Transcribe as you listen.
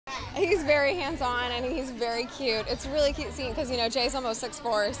He's very hands-on and he's very cute. It's really cute seeing, because Jay's almost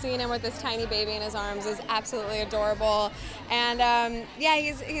 6'4". Seeing him with this tiny baby in his arms is absolutely adorable. And yeah,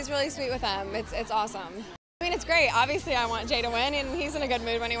 he's really sweet with him. It's awesome. I mean, it's great. Obviously, I want Jay to win, and he's in a good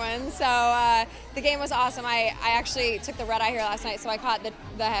mood when he wins. So the game was awesome. I actually took the red eye here last night, so I caught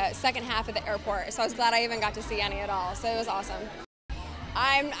the second half at the airport. So I was glad I even got to see any at all. So it was awesome.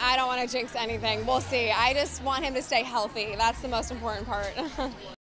 I don't want to jinx anything. We'll see. I just want him to stay healthy. That's the most important part.